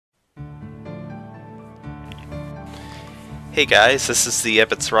Hey guys, this is the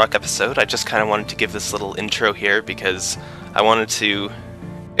Ebot's Rock episode. I just kind of wanted to give this little intro here because I wanted to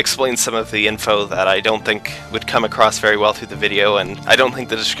explain some of the info that I don't think would come across very well through the video, and I don't think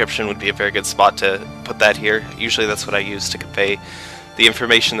the description would be a very good spot to put that here. Usually that's what I use to convey the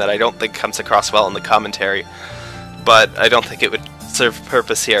information that I don't think comes across well in the commentary, but I don't think it would serve a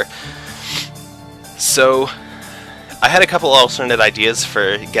purpose here. So, I had a couple alternate ideas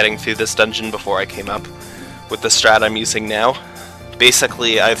for getting through this dungeon before I came up with the strat I'm using now.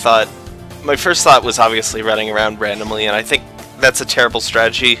 Basically, my first thought was obviously running around randomly, and I think that's a terrible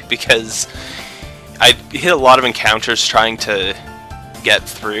strategy because I hit a lot of encounters trying to get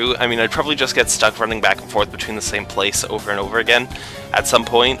through. I mean, I'd probably just get stuck running back and forth between the same place over and over again at some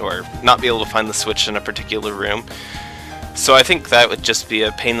point, or not be able to find the switch in a particular room. So I think that would just be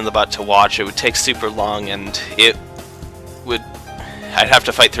a pain in the butt to watch. It would take super long, and I'd have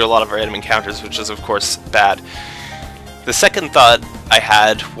to fight through a lot of random encounters, which is of course bad. The second thought I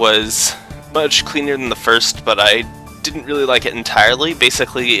had was much cleaner than the first, but I didn't really like it entirely.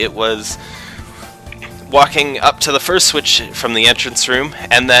 Basically, it was walking up to the first switch from the entrance room,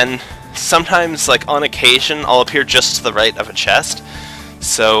 and then sometimes, like on occasion, I'll appear just to the right of a chest.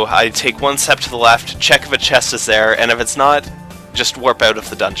 So I take one step to the left, check if a chest is there, and if it's not, just warp out of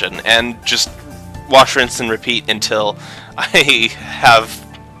the dungeon, and just wash, rinse, and repeat until I have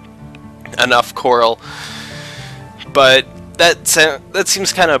enough coral. But that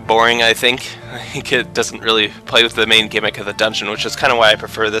seems kind of boring, I think. I think it doesn't really play with the main gimmick of the dungeon, which is kind of why I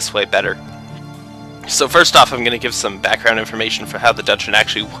prefer this way better. So first off, I'm going to give some background information for how the dungeon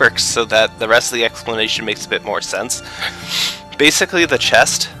actually works so that the rest of the explanation makes a bit more sense. Basically, the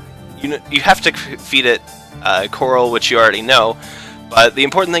chest, you have to feed it coral, which you already know, but the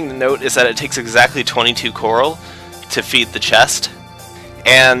important thing to note is that it takes exactly 22 coral to feed the chest,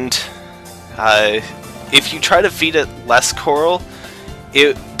 and if you try to feed it less coral,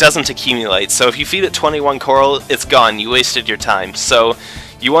 it doesn't accumulate. So if you feed it 21 coral, it's gone. You wasted your time. So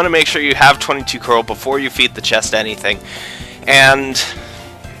you want to make sure you have 22 coral before you feed the chest anything. And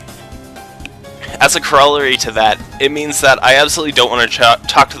as a corollary to that, it means that I absolutely don't want to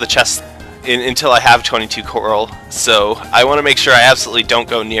talk to the chest until I have 22 coral. So I want to make sure I absolutely don't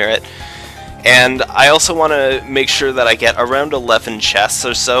go near it. And I also want to make sure that I get around 11 chests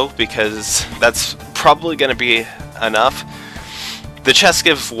or so, because that's probably going to be enough. The chests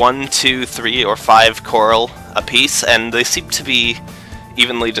give 1, 2, 3, or 5 coral apiece, and they seem to be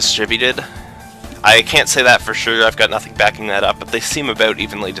evenly distributed. I can't say that for sure, I've got nothing backing that up, but they seem about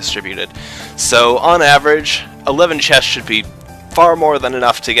evenly distributed. So on average, 11 chests should be far more than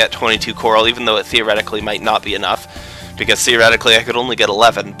enough to get 22 coral, even though it theoretically might not be enough, because theoretically I could only get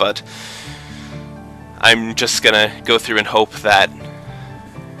 11, but I'm just gonna go through and hope that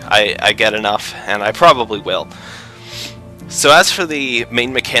I get enough, and I probably will. So as for the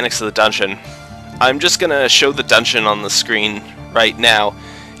main mechanics of the dungeon, I'm just gonna show the dungeon on the screen right now,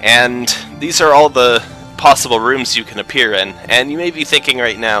 and these are all the possible rooms you can appear in. And you may be thinking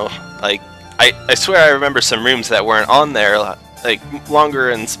right now, like, I swear I remember some rooms that weren't on there, like longer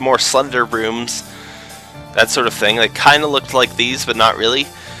and more slender rooms, that sort of thing. They kind of looked like these, but not really.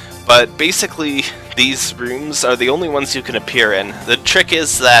 But basically, these rooms are the only ones you can appear in. The trick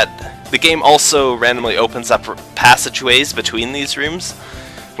is that the game also randomly opens up passageways between these rooms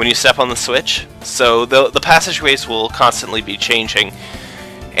when you step on the switch. So the passageways will constantly be changing,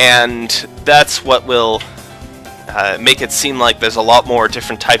 and that's what will make it seem like there's a lot more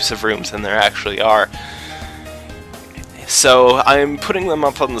different types of rooms than there actually are. So I'm putting them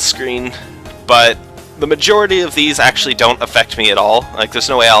up on the screen, but the majority of these actually don't affect me at all. Like, there's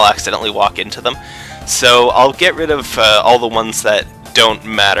no way I'll accidentally walk into them. So I'll get rid of all the ones that don't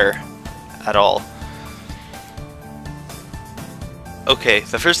matter at all. Okay,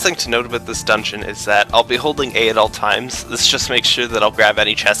 the first thing to note about this dungeon is that I'll be holding A at all times. This just makes sure that I'll grab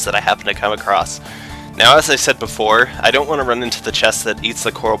any chest that I happen to come across. Now, as I said before, I don't want to run into the chest that eats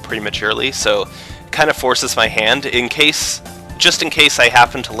the coral prematurely, so it kind of forces my hand just in case I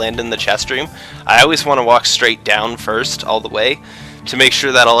happen to land in the chest room. I always want to walk straight down first, all the way, to make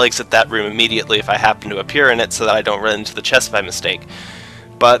sure that I'll exit that room immediately if I happen to appear in it, so that I don't run into the chest by mistake.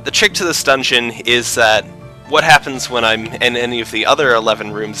 But the trick to this dungeon is that what happens when I'm in any of the other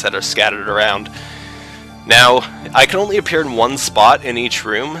 11 rooms that are scattered around. Now, I can only appear in one spot in each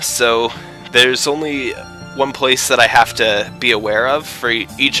room, so there's only one place that I have to be aware of for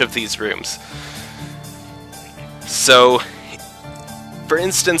each of these rooms. So, for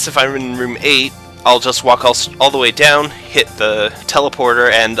instance, if I'm in room 8, I'll just walk all the way down, hit the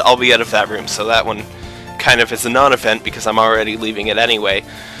teleporter, and I'll be out of that room. So that one kind of is a non-event because I'm already leaving it anyway.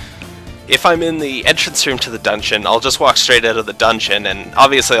 if I'm in the entrance room to the dungeon, I'll just walk straight out of the dungeon, and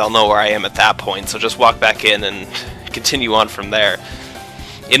obviously I'll know where I am at that point, so just walk back in and continue on from there.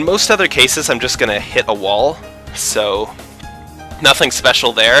 In most other cases, I'm just going to hit a wall, so nothing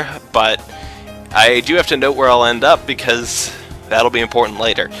special there, but I do have to note where I'll end up because that'll be important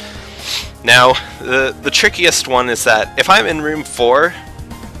later. Now, the trickiest one is that if I'm in room 4,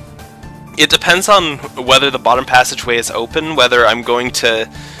 it depends on whether the bottom passageway is open, whether I'm going to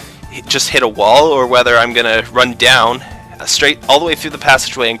just hit a wall, or whether I'm going to run down straight all the way through the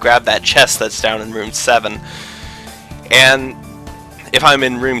passageway and grab that chest that's down in room 7. And if I'm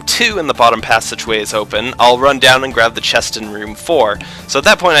in room 2 and the bottom passageway is open, I'll run down and grab the chest in room 4. So at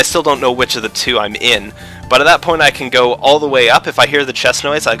that point I still don't know which of the two I'm in, but at that point I can go all the way up. If I hear the chest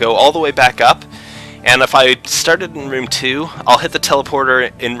noise, I go all the way back up, and if I started in room 2, I'll hit the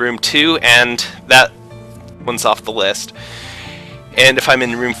teleporter in room 2, and that one's off the list. And if I'm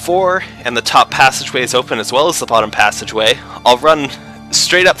in room 4 and the top passageway is open as well as the bottom passageway, I'll run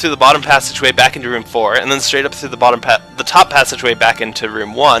straight up through the bottom passageway back into room 4, and then straight up through the top passageway back into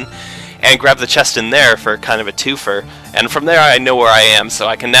room 1, and grab the chest in there for kind of a twofer. And from there I know where I am, so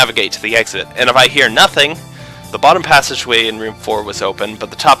I can navigate to the exit. And if I hear nothing, the bottom passageway in room 4 was open, but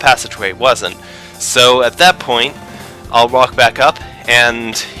the top passageway wasn't. So at that point, I'll walk back up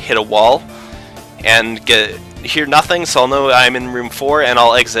and hit a wall, and hear nothing, so I'll know I'm in room 4, and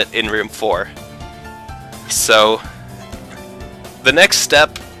I'll exit in room 4. So the next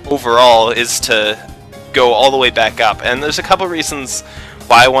step overall is to go all the way back up, and there's a couple reasons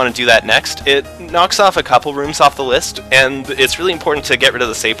why I want to do that next. It knocks off a couple rooms off the list, and it's really important to get rid of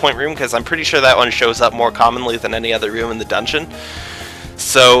the save point room, because I'm pretty sure that one shows up more commonly than any other room in the dungeon.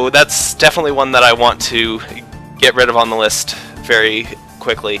 So that's definitely one that I want to get rid of on the list very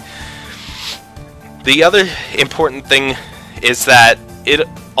quickly. The other important thing is that it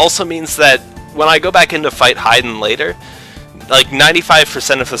also means that when I go back in to fight Hidon later, like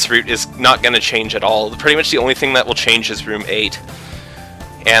 95% of this route is not going to change at all. Pretty much the only thing that will change is room 8.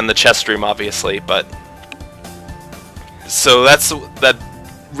 And the chest room, obviously, but... So that's that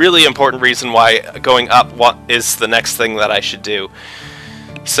really important reason why going up is the next thing that I should do.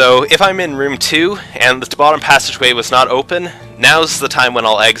 So if I'm in room 2 and the bottom passageway was not open, now's the time when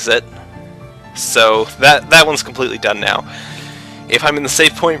I'll exit. So that one's completely done now. If I'm in the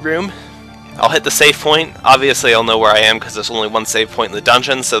save point room, I'll hit the save point. Obviously I'll know where I am because there's only one save point in the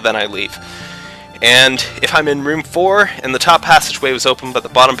dungeon, so then I leave. And if I'm in room 4 and the top passageway was open but the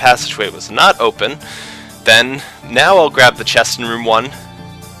bottom passageway was not open, then now I'll grab the chest in room 1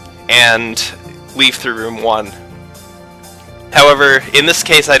 and leave through room 1. However, in this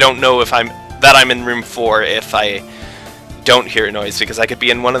case I don't know if I'm in room 4 if I don't hear a noise, because I could be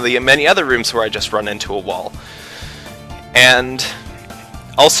in one of the many other rooms where I just run into a wall. And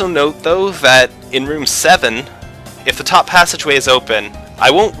also note though that in room 7, if the top passageway is open, I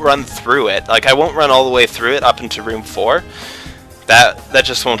won't run through it. Like, I won't run all the way through it up into room 4. That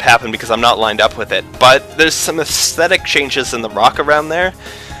just won't happen because I'm not lined up with it. But there's some aesthetic changes in the rock around there,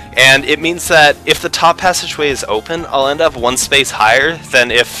 and it means that if the top passageway is open, I'll end up one space higher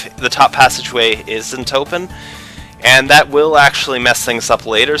than if the top passageway isn't open. And that will actually mess things up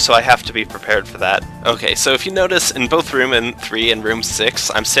later, so I have to be prepared for that. Okay, so if you notice, in both room 3 and room 6,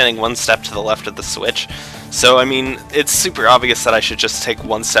 I'm standing one step to the left of the switch. So, I mean, it's super obvious that I should just take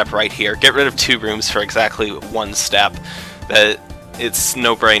one step right here. Get rid of 2 rooms for exactly one step. It's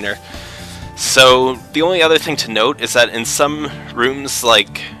no-brainer. So, the only other thing to note is that in some rooms,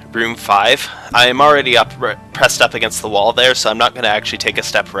 like room 5, I am already pressed up against the wall there, so I'm not going to actually take a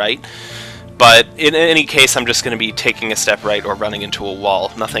step right. But in any case, I'm just going to be taking a step right or running into a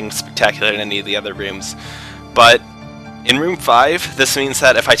wall. Nothing spectacular in any of the other rooms. But in room 5, this means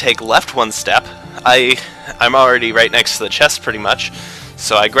that if I take left one step, I'm already right next to the chest pretty much.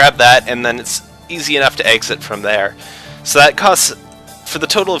 So I grab that, and then it's easy enough to exit from there. So that costs, for the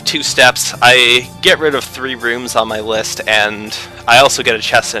total of 2 steps, I get rid of 3 rooms on my list, and I also get a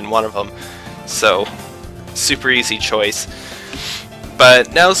chest in one of them. So, super easy choice.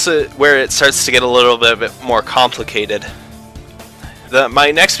 But now's where it starts to get a little bit more complicated. My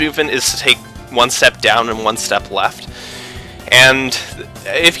next movement is to take 1 step down and 1 step left. And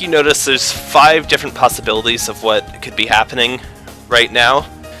if you notice, there's 5 different possibilities of what could be happening right now.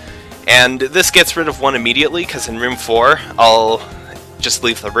 And this gets rid of one immediately, because in room 4, I'll just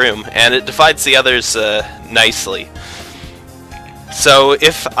leave the room. And it divides the others nicely. So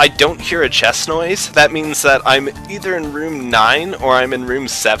if I don't hear a chest noise, that means that I'm either in room 9 or I'm in room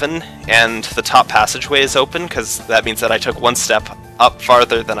 7 and the top passageway is open, because that means that I took 1 step up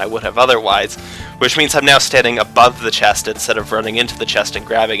farther than I would have otherwise, which means I'm now standing above the chest instead of running into the chest and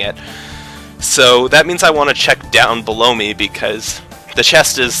grabbing it. So that means I want to check down below me, because the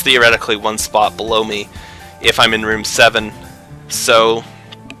chest is theoretically one spot below me if I'm in room 7. So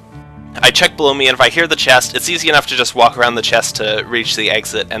I check below me, and if I hear the chest, it's easy enough to just walk around the chest to reach the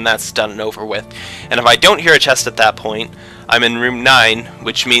exit, and that's done and over with. And if I don't hear a chest at that point, I'm in room 9,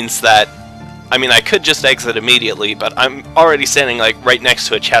 which means that, I mean, I could just exit immediately, but I'm already standing like right next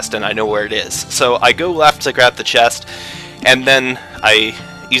to a chest and I know where it is. So I go left to grab the chest, and then I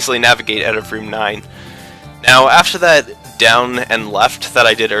easily navigate out of room 9. Now, after that down and left that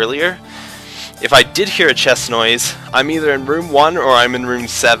I did earlier, if I did hear a chest noise, I'm either in room 1 or I'm in room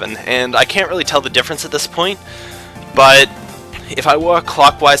 7, and I can't really tell the difference at this point, but if I walk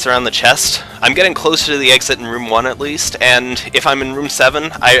clockwise around the chest, I'm getting closer to the exit in room 1 at least, and if I'm in room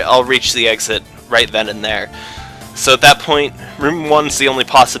 7, I'll reach the exit right then and there. So at that point, room 1's the only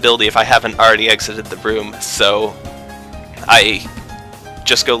possibility if I haven't already exited the room, so I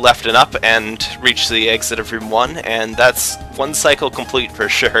just go left and up and reach the exit of room 1, and that's one cycle complete for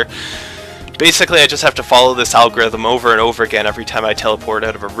sure. Basically, I just have to follow this algorithm over and over again. Every time I teleport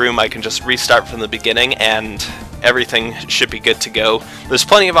out of a room, I can just restart from the beginning, and everything should be good to go. There's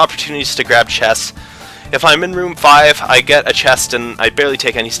plenty of opportunities to grab chests. If I'm in room 5, I get a chest and I barely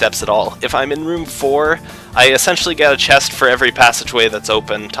take any steps at all. If I'm in room 4, I essentially get a chest for every passageway that's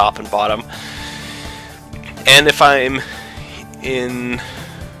open, top and bottom. And if I'm in...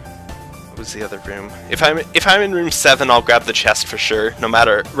 what was the other room? If I'm in room 7, I'll grab the chest for sure. No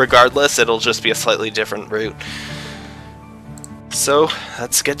matter, regardless, it'll just be a slightly different route. So,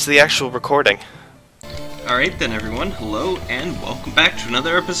 let's get to the actual recording. Alright then everyone, hello and welcome back to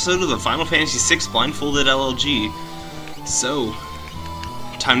another episode of the Final Fantasy VI Blindfolded LLG. So,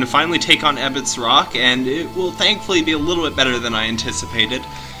 time to finally take on Ebot's Rock, and it will thankfully be a little bit better than I anticipated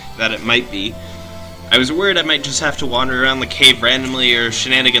that it might be. I was worried I might just have to wander around the cave randomly or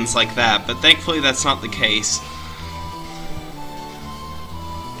shenanigans like that, but thankfully that's not the case.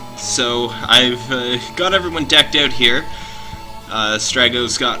 So, I've got everyone decked out here.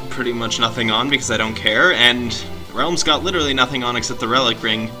 Strago's got pretty much nothing on because I don't care, and Realm's got literally nothing on except the relic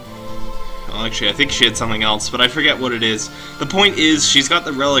ring. Well, actually, I think she had something else, but I forget what it is. The point is, she's got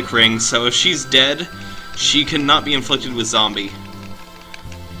the relic ring, so if she's dead, she cannot be inflicted with zombie.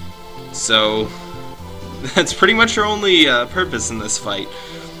 So, that's pretty much her only purpose in this fight.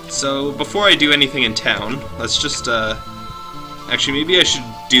 So, before I do anything in town, let's just, actually, maybe I should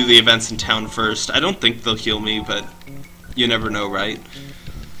do the events in town first. I don't think they'll heal me, but you never know, right?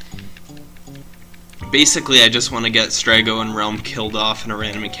 Basically, I just want to get Strago and Realm killed off in a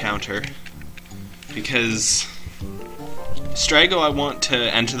random encounter. Because Strago I want to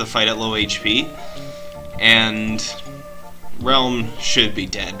enter the fight at low HP, and Realm should be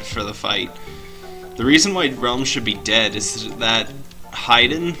dead for the fight. The reason why Realm should be dead is that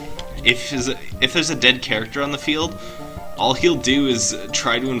Hidon, if there's a dead character on the field, all he'll do is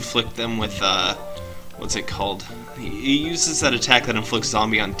try to inflict them with, what's it called? He uses that attack that inflicts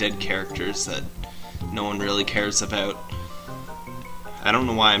zombie on dead characters that no one really cares about. I don't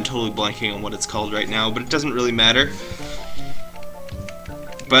know why I'm totally blanking on what it's called right now, but it doesn't really matter.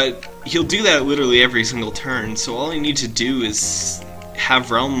 But he'll do that literally every single turn, so all I need to do is have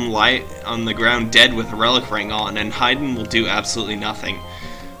Realm lie on the ground dead with a relic ring on, and Hidon will do absolutely nothing.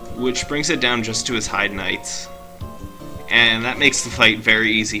 Which brings it down just to his Hidonites. And that makes the fight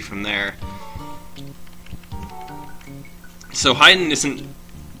very easy from there. So Hidon isn't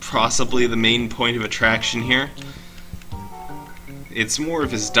possibly the main point of attraction here. It's more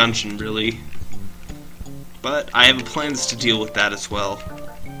of his dungeon, really. But I have plans to deal with that as well.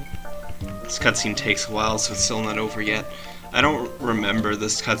 This cutscene takes a while, so it's still not over yet. I don't remember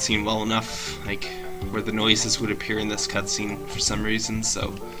this cutscene well enough, like, where the noises would appear in this cutscene for some reason,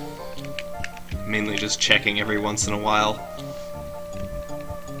 so mainly just checking every once in a while.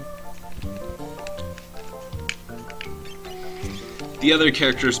 The other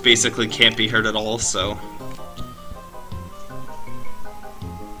characters basically can't be hurt at all, so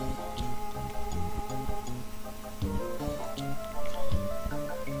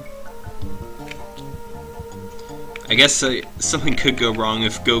I guess something could go wrong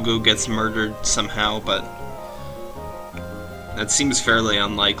if Go-Go gets murdered somehow, but that seems fairly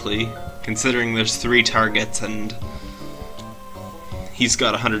unlikely, considering there's 3 targets and he's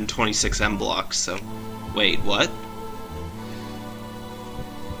got 126 M blocks, so wait, what?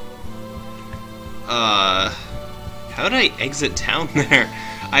 How did I exit town there?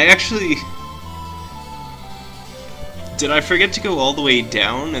 I actually... Did I forget to go all the way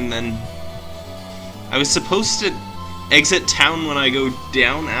down and then... I was supposed to exit town when I go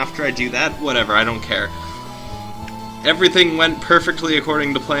down after I do that? Whatever, I don't care. Everything went perfectly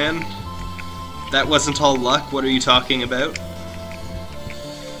according to plan. That wasn't all luck, what are you talking about?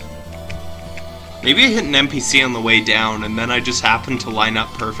 Maybe I hit an NPC on the way down, and then I just happened to line up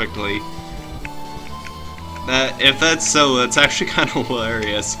perfectly. If that's so, that's actually kind of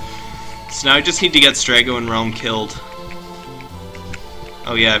hilarious. So now I just need to get Strago and Realm killed.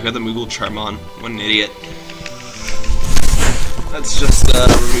 Oh yeah, I've got the Moogle Charm on. What an idiot. Let's just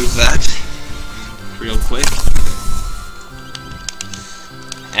remove that real quick.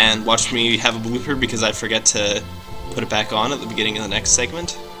 And watch me have a blooper because I forget to put it back on at the beginning of the next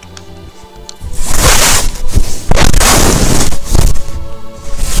segment.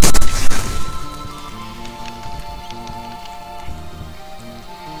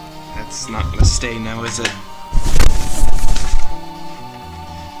 That's not gonna stay now, is it?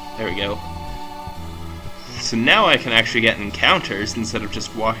 There we go. So now I can actually get encounters instead of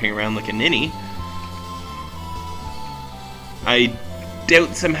just walking around like a ninny. I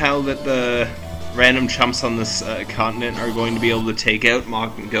doubt somehow that the random chumps on this continent are going to be able to take out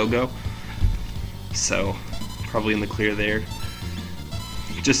Mog and Go-Go. So, probably in the clear there.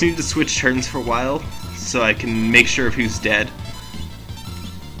 Just need to switch turns for a while so I can make sure of who's dead.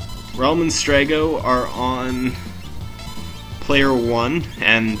 Realm and Strago are on player 1,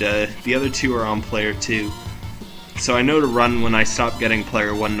 and the other two are on player 2. So I know to run when I stop getting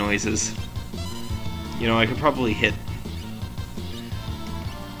player 1 noises. You know, I could probably hit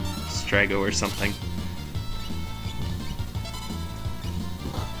Strago or something.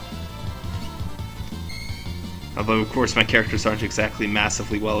 Although, of course, my characters aren't exactly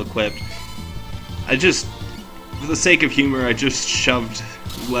massively well equipped. I just, for the sake of humor, I just shoved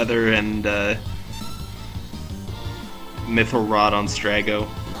Leather and Mithril Rod on Strago.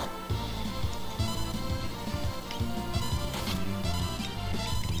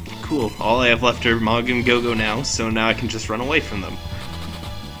 Cool, all I have left are Mog and Go-Go now, so now I can just run away from them.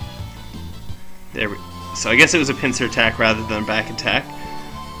 So I guess it was a pincer attack rather than a back attack.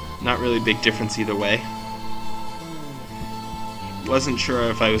 Not really a big difference either way. Wasn't sure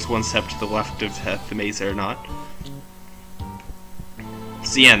if I was one step to the left of the maze or not.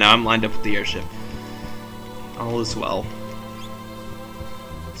 So yeah, now I'm lined up with the airship. All is well.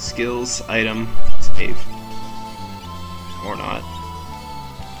 Skills, item, save. Or not.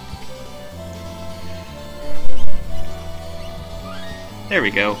 There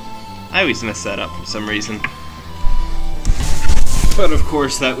we go. I always mess that up for some reason. But of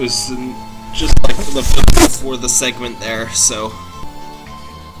course that was just like for the segment there, so...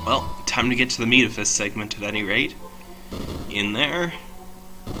 Well, time to get to the meat of this segment at any rate. In there.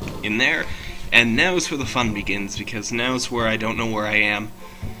 In there. And now's where the fun begins, because now's where I don't know where I am.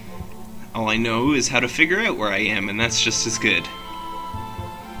 All I know is how to figure out where I am, and that's just as good.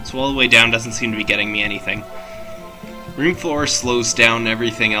 So all the way down doesn't seem to be getting me anything. Room 4 slows down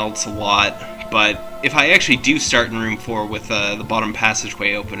everything else a lot, but if I actually do start in Room 4 with the bottom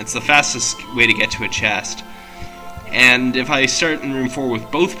passageway open, it's the fastest way to get to a chest. And if I start in Room 4 with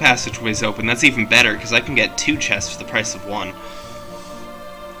both passageways open, that's even better, because I can get 2 chests for the price of 1.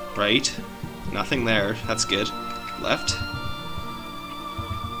 Right? Nothing there. That's good. Left.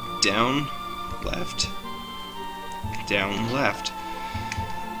 Down. Left. Down. Left.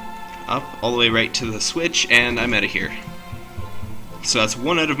 Up, all the way right to the switch, and I'm out of here. So that's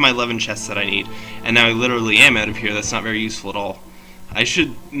 1 out of my 11 chests that I need. And now I literally am out of here. That's not very useful at all. I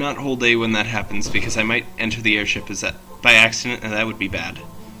should not hold A when that happens, because I might enter the airship by accident, and that would be bad.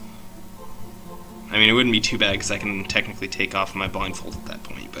 I mean, it wouldn't be too bad, because I can technically take off my blindfold at that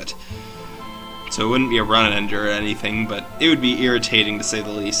point, but... So it wouldn't be a run ender or anything, but it would be irritating to say the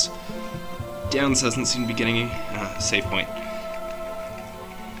least. Downs doesn't seem to be getting a save point.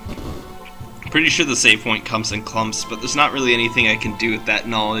 Pretty sure the save point comes in clumps, but there's not really anything I can do with that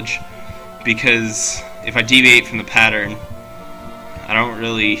knowledge, because if I deviate from the pattern, I don't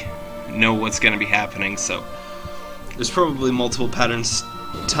really know what's going to be happening, so there's probably multiple patterns,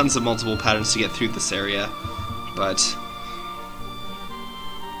 tons of multiple patterns to get through this area, but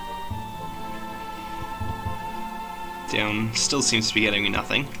down still seems to be getting me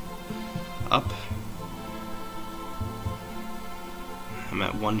nothing. Up. I'm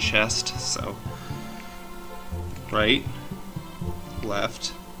at 1 chest, so right,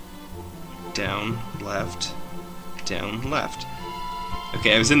 left, down, left, down, left.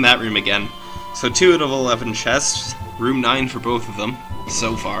 Okay, I was in that room again. So 2 out of 11 chests, room 9 for both of them,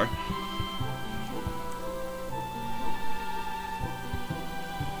 so far.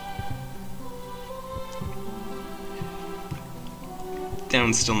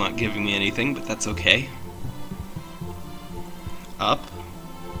 Down's still not giving me anything, but that's okay. up.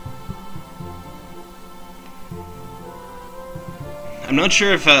 I'm not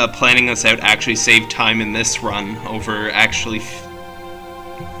sure if planning this out actually saved time in this run over actually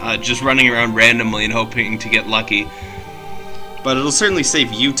just running around randomly and hoping to get lucky. But it'll certainly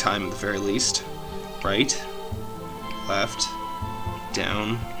save you time at the very least. Right, left,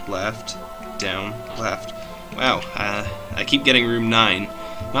 down, left, down, left. Wow, I keep getting room 9.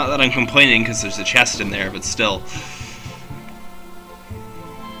 Not that I'm complaining because there's a chest in there, but still.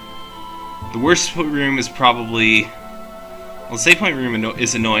 The worst room is probably... Well, the save point room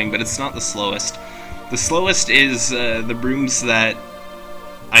is annoying, but it's not the slowest. The slowest is the rooms that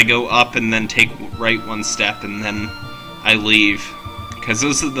I go up and then take right one step and then I leave. Because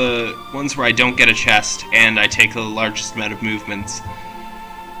those are the ones where I don't get a chest and I take the largest amount of movements.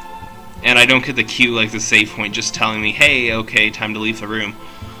 And I don't get the cue like the save point just telling me, hey, okay, time to leave the room.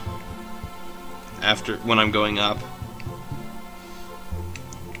 When I'm going up.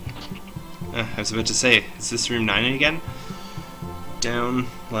 I was about to say, is this room 9 again? Down,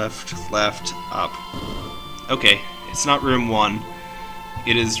 left, up. Okay, it's not room 1.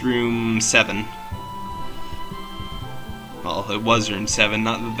 It is room 7. Well, it was room 7,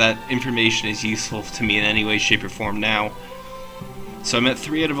 not that that information is useful to me in any way, shape, or form now. So I'm at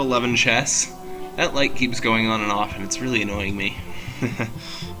 3 out of 11 chests. That light keeps going on and off, and it's really annoying me.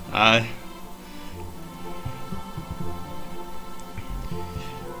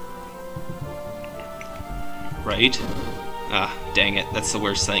 Right? Ah, dang it, that's the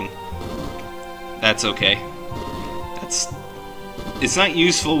worst thing. That's okay. It's not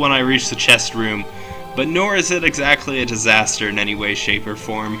useful when I reach the chest room, but nor is it exactly a disaster in any way, shape, or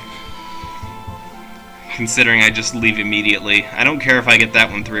form. Considering I just leave immediately. I don't care if I get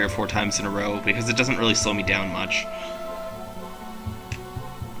that one 3 or 4 times in a row, because it doesn't really slow me down much.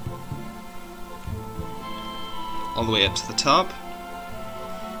 All the way up to the top.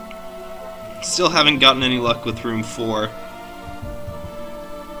 Still haven't gotten any luck with room 4.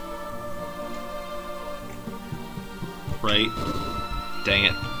 Right. Dang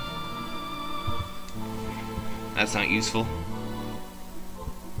it. That's not useful.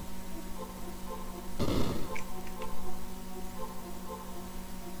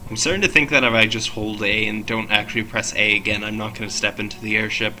 I'm starting to think that if I just hold A and don't actually press A again, I'm not going to step into the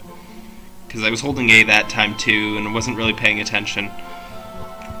airship. Because I was holding A that time too, and I wasn't really paying attention.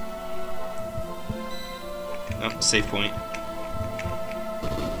 Oh, save point.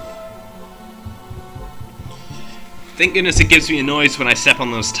 Thank goodness it gives me a noise when I step on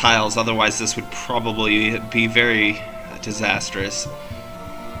those tiles, otherwise this would probably be very disastrous.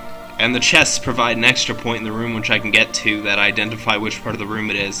 And the chests provide an extra point in the room which I can get to that identify which part of the room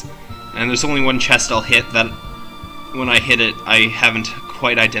it is. And there's only one chest I'll hit that, when I hit it, I haven't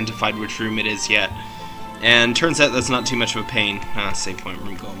quite identified which room it is yet. And turns out that's not too much of a pain. Save point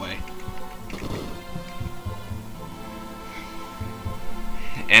room, go away.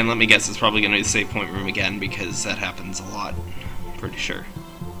 And let me guess, it's probably going to be the save point room again, because that happens a lot. I'm pretty sure.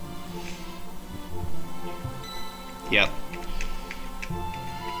 Yep.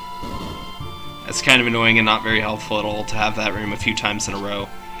 That's kind of annoying and not very helpful at all to have that room a few times in a row.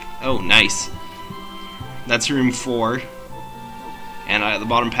 Oh, nice. That's room 4. And the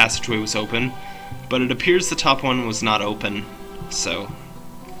bottom passageway was open. But it appears the top one was not open. So...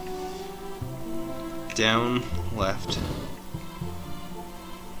 down, left...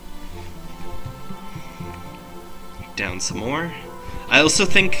 down some more. I also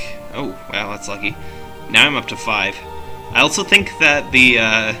think... oh, wow, that's lucky. Now I'm up to 5. I also think that the,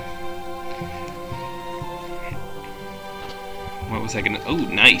 what was I gonna... oh,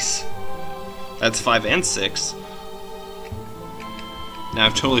 nice. That's 5 and 6. Now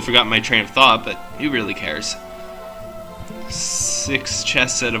I've totally forgotten my train of thought, but who really cares? 6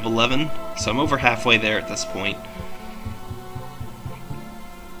 chests out of 11, so I'm over halfway there at this point.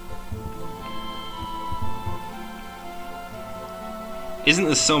 Isn't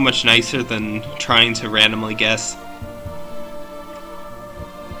this so much nicer than trying to randomly guess?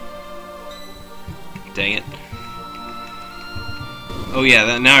 Dang it. Oh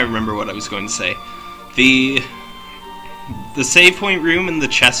yeah, now I remember what I was going to say. The save point room and the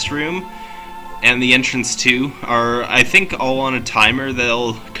chest room and the entrance too are, I think, all on a timer.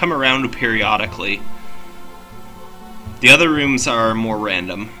 They'll come around periodically. The other rooms are more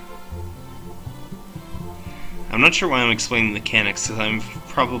random. I'm not sure why I'm explaining the mechanics, because I'm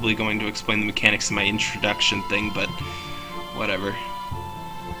probably going to explain the mechanics in my introduction thing, but whatever.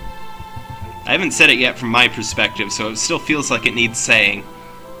 I haven't said it yet from my perspective, so it still feels like it needs saying,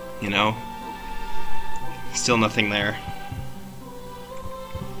 you know? Still nothing there.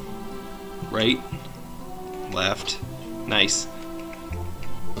 Right, left, nice.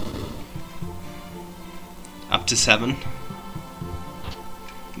 Up to 7.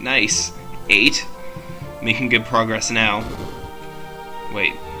 Nice. 8. Making good progress now.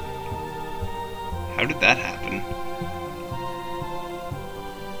 Wait. How did that happen?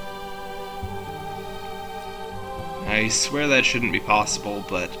 I swear that shouldn't be possible,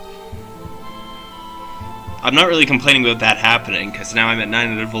 but I'm not really complaining about that happening, because now I'm at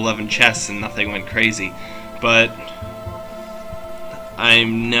 9 out of 11 chests and nothing went crazy. But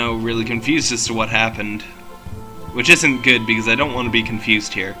I'm now really confused as to what happened. Which isn't good, because I don't want to be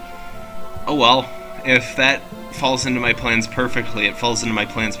confused here. Oh well, if that falls into my plans perfectly, it falls into my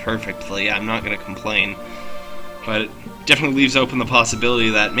plans perfectly. I'm not going to complain. But it definitely leaves open the possibility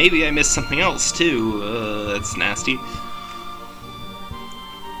that maybe I missed something else, too. That's nasty.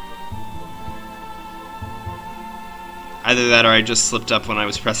 Either that or I just slipped up when I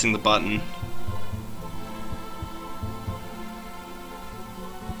was pressing the button.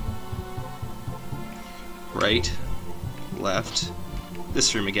 Right, left,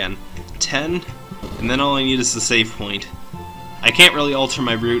 this room again. 10, and then all I need is the save point. I can't really alter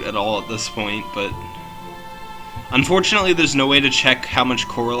my route at all at this point, but unfortunately there's no way to check how much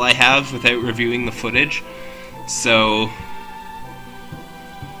coral I have without reviewing the footage, so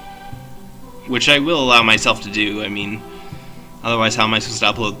which I will allow myself to do. I mean, otherwise how am I supposed to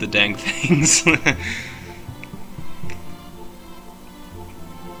upload the dang things?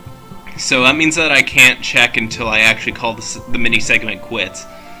 So that means that I can't check until I actually call the mini-segment quits.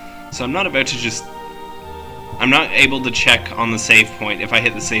 So I'm not able to check on the save point if I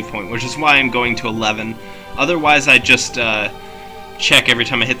hit the save point, which is why I'm going to 11. Otherwise I just check every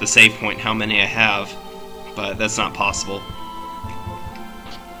time I hit the save point how many I have, but that's not possible.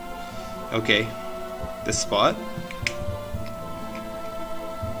 Okay, this spot.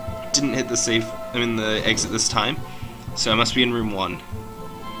 Didn't hit the exit this time, so I must be in room 1.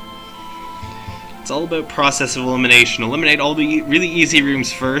 It's all about process of elimination. Eliminate all the really easy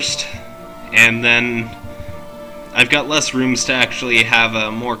rooms first, and then I've got less rooms to actually have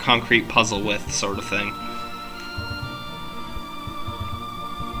a more concrete puzzle with, sort of thing.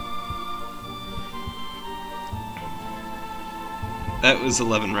 That was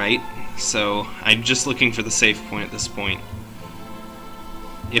 11, right? So I'm just looking for the save point at this point.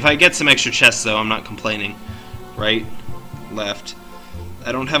 If I get some extra chests, though, I'm not complaining. Right, left.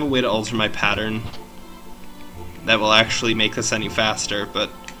 I don't have a way to alter my pattern that will actually make this any faster,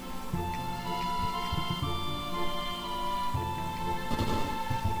 but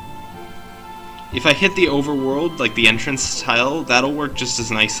if I hit the overworld, like the entrance tile, that'll work just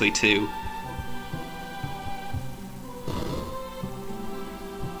as nicely too.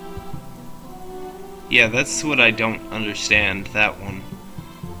 Yeah, that's what I don't understand, that one.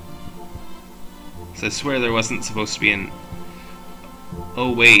 So I swear there wasn't supposed to be an...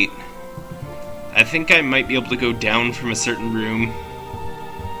 Oh wait, I think I might be able to go down from a certain room,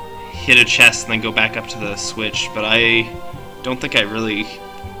 hit a chest, and then go back up to the switch, but I don't think I really...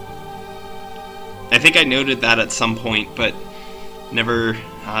 I think I noted that at some point, but never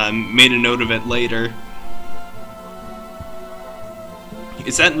made a note of it later.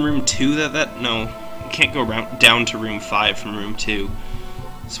 Is that in room 2 that... No, you can't go down to room 5 from room 2.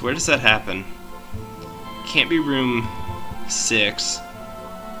 So where does that happen? Can't be room 6.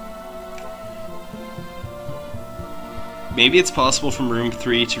 Maybe it's possible from room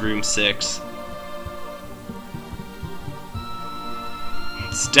 3 to room 6.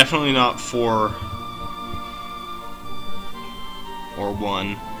 It's definitely not 4 or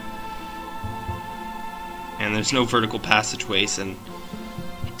 1. And there's no vertical passageways in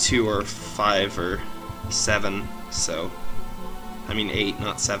 2 or 5 or 7, so... I mean 8,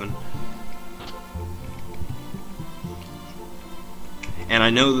 not 7. And I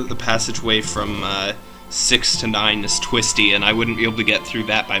know that the passageway from 6 to 9 is twisty, and I wouldn't be able to get through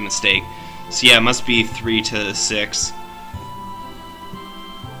that by mistake. So yeah, it must be 3 to 6.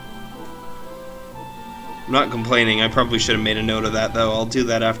 I'm not complaining, I probably should have made a note of that though. I'll do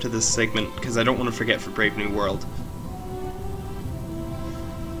that after this segment, because I don't want to forget for Brave New World.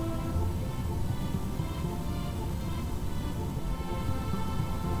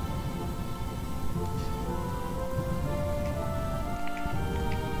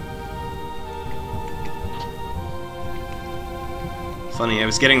 Funny, I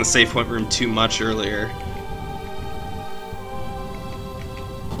was getting the save point room too much earlier.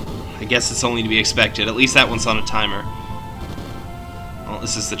 I guess it's only to be expected. At least that one's on a timer. Well,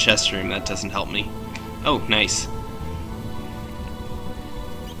 this is the chest room. That doesn't help me. Oh, nice.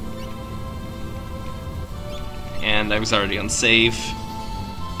 And I was already on save.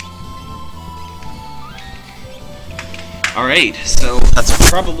 Alright, so that's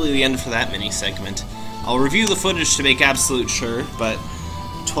probably the end for that mini segment. I'll review the footage to make absolute sure, but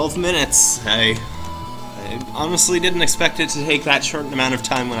 12 minutes, I honestly didn't expect it to take that short amount of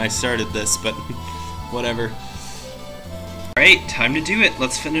time when I started this, but whatever. Alright, time to do it.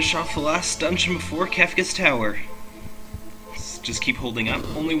 Let's finish off the last dungeon before Kefka's Tower. Let's just keep holding up.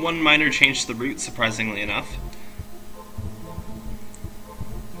 Only one minor change to the route, surprisingly enough.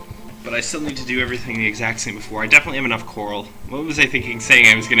 But I still need to do everything the exact same before. I definitely have enough coral. What was I thinking, saying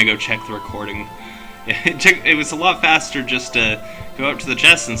I was going to go check the recording? It was a lot faster just to go up to the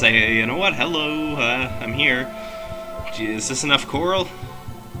chest and say, you know what, hello, I'm here. Gee, is this enough coral?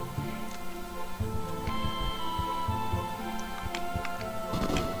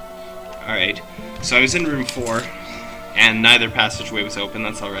 Alright, so I was in room 4, and neither passageway was open,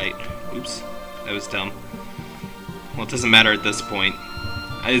 that's alright. Oops, that was dumb. Well, it doesn't matter at this point.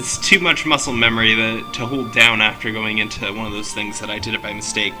 It's too much muscle memory to hold down after going into one of those things that I did it by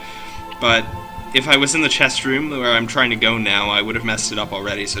mistake. But if I was in the chest room where I'm trying to go now, I would have messed it up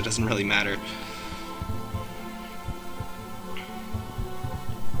already, so it doesn't really matter.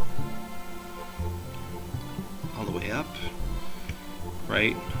 All the way up.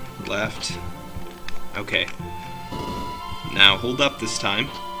 Right. Left. Okay. Now, hold up this time.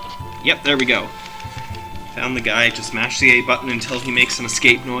 Yep, there we go. Found the guy, just mash the A button until he makes an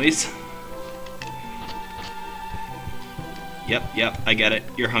escape noise. Yep, I get it.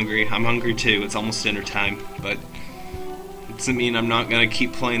 You're hungry. I'm hungry too. It's almost dinner time, but it doesn't mean I'm not gonna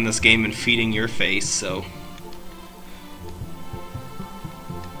keep playing this game and feeding your face, so...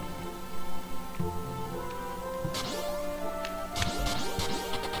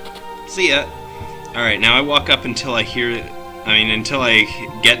 See ya! Alright, now I walk up until I hear... until I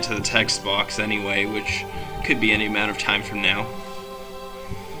get to the text box anyway, which could be any amount of time from now.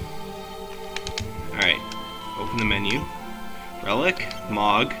 Alright, open the menu. Relic,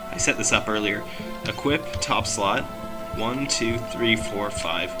 Mog, I set this up earlier. Equip, top slot, 1, 2, 3, 4,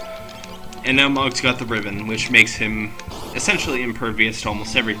 5. And now Mog's got the ribbon, which makes him essentially impervious to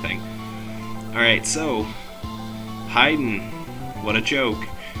almost everything. Alright, so, Hidon, what a joke.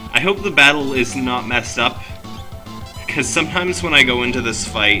 I hope the battle is not messed up, because sometimes when I go into this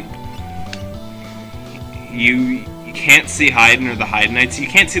fight, you can't see Hidon or the Hidonites. You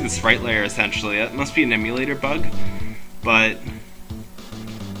can't see the sprite layer, essentially. That must be an emulator bug, but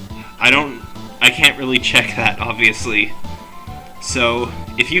I can't really check that, obviously. So,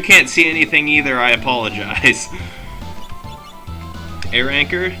 if you can't see anything either, I apologize. Air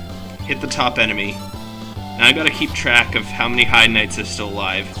Anchor, hit the top enemy. Now I gotta keep track of how many Hidonites are still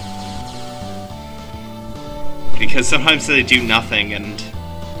alive. Because sometimes they do nothing, and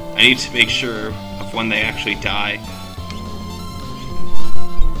I need to make sure of when they actually die.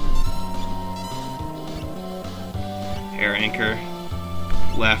 Air Anchor,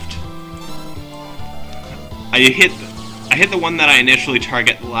 left. I hit the one that I initially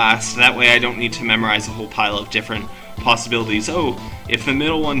target last, that way I don't need to memorize a whole pile of different possibilities. Oh, if the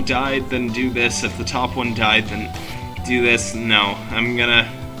middle one died, then do this. If the top one died, then do this. No, I'm gonna...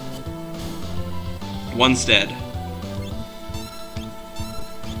 One's dead.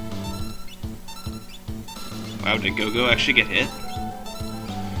 Wow, did Go-Go actually get hit?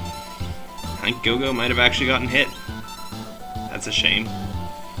 I think Go-Go might have actually gotten hit. That's a shame.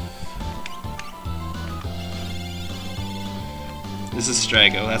 This is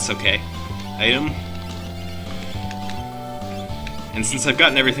Strago, that's okay. Item. And since I've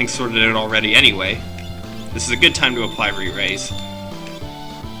gotten everything sorted out already anyway, this is a good time to apply re-raise.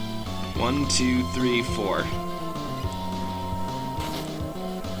 1, 2, 3, 4.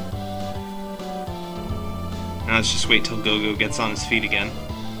 Now let's just wait till Go-Go gets on his feet again.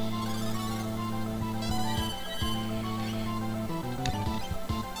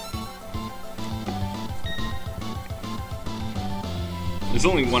 There's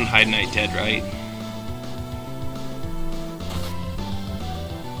only one Hidonite dead, right?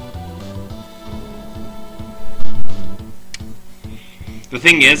 The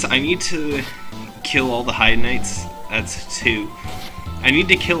thing is, I need to kill all the Hidonites. That's 2. I need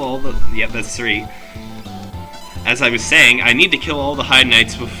to kill all the... Yep, that's 3. As I was saying, I need to kill all the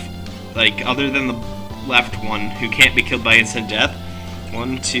Hidonites with, like, other than the left one, who can't be killed by instant death.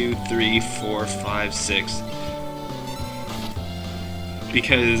 1, 2, 3, 4, 5, 6.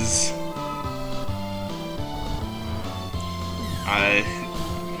 Because I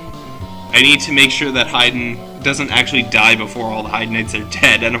need to make sure that Hidon doesn't actually die before all the Hidonites are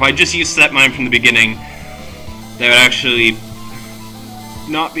dead. And if I just use set mine from the beginning, that would actually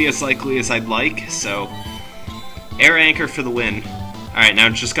not be as likely as I'd like, so Air Anchor for the win. Alright, now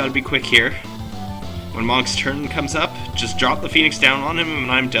just gotta be quick here. When Mog's turn comes up, just drop the Phoenix down on him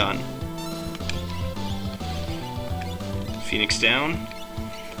and I'm done. Phoenix down.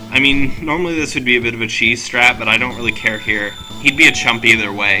 I mean, normally this would be a bit of a cheese strat, but I don't really care here. He'd be a chump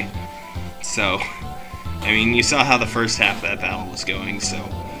either way. So, I mean, you saw how the first half of that battle was going, so...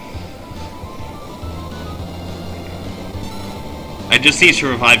 I just need to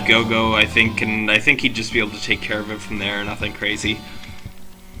revive Go-Go, I think, and I think he'd just be able to take care of it from there, nothing crazy.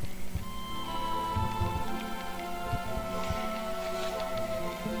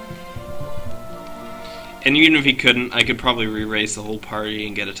 And even if he couldn't, I could probably re-race the whole party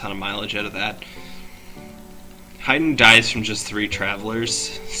and get a ton of mileage out of that. Hidon dies from just 3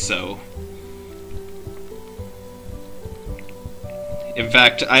 travelers, so... In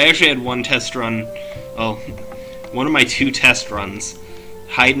fact, I actually had one test run, well, one of my 2 test runs.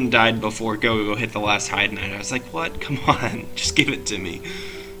 Hidon died before Go-Go hit the last Hidonite. I was like, what? Come on, just give it to me.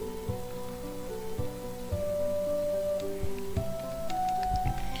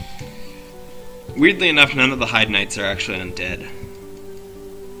 Weirdly enough, none of the Hidonites are actually undead.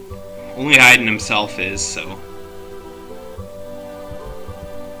 Only Hidon himself is, so...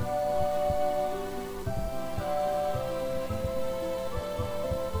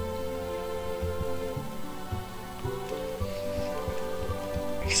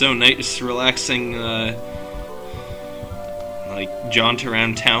 So nice, relaxing, like, jaunt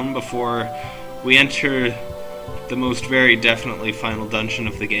around town before we enter the most very definitely final dungeon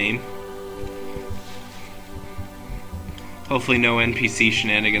of the game. Hopefully no NPC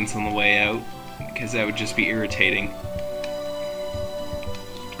shenanigans on the way out, because that would just be irritating.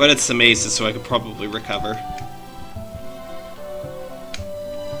 But it's the mazes, so I could probably recover.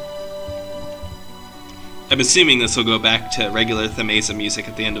 I'm assuming this will go back to regular Thamasa music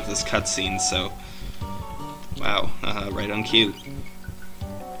at the end of this cutscene, so... Wow, right on cue.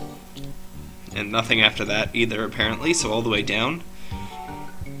 And nothing after that either, apparently, so all the way down.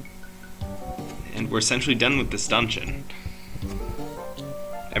 And we're essentially done with this dungeon.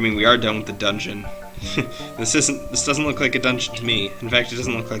 I mean, we are done with the dungeon. This doesn't look like a dungeon to me. In fact, it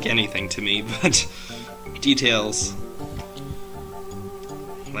doesn't look like anything to me, but... Details.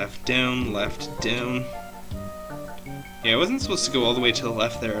 Left, down, left, down... Yeah, I wasn't supposed to go all the way to the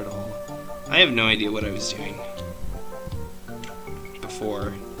left there at all. I have no idea what I was doing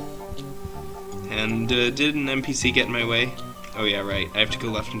before. And did an NPC get in my way? Oh yeah, right. I have to go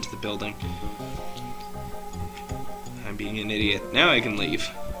left into the building. I'm being an idiot. Now I can leave.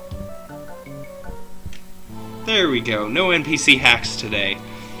 There we go. No NPC hacks today.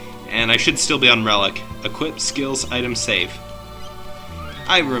 And I should still be on Relic. Equip, skills, item, save.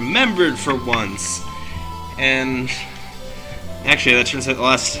 I remembered for once! And... Actually, that turns out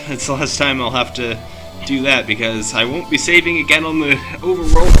it's the last time I'll have to do that, because I won't be saving again on the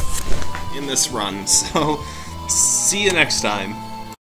overworld in this run, so see you next time.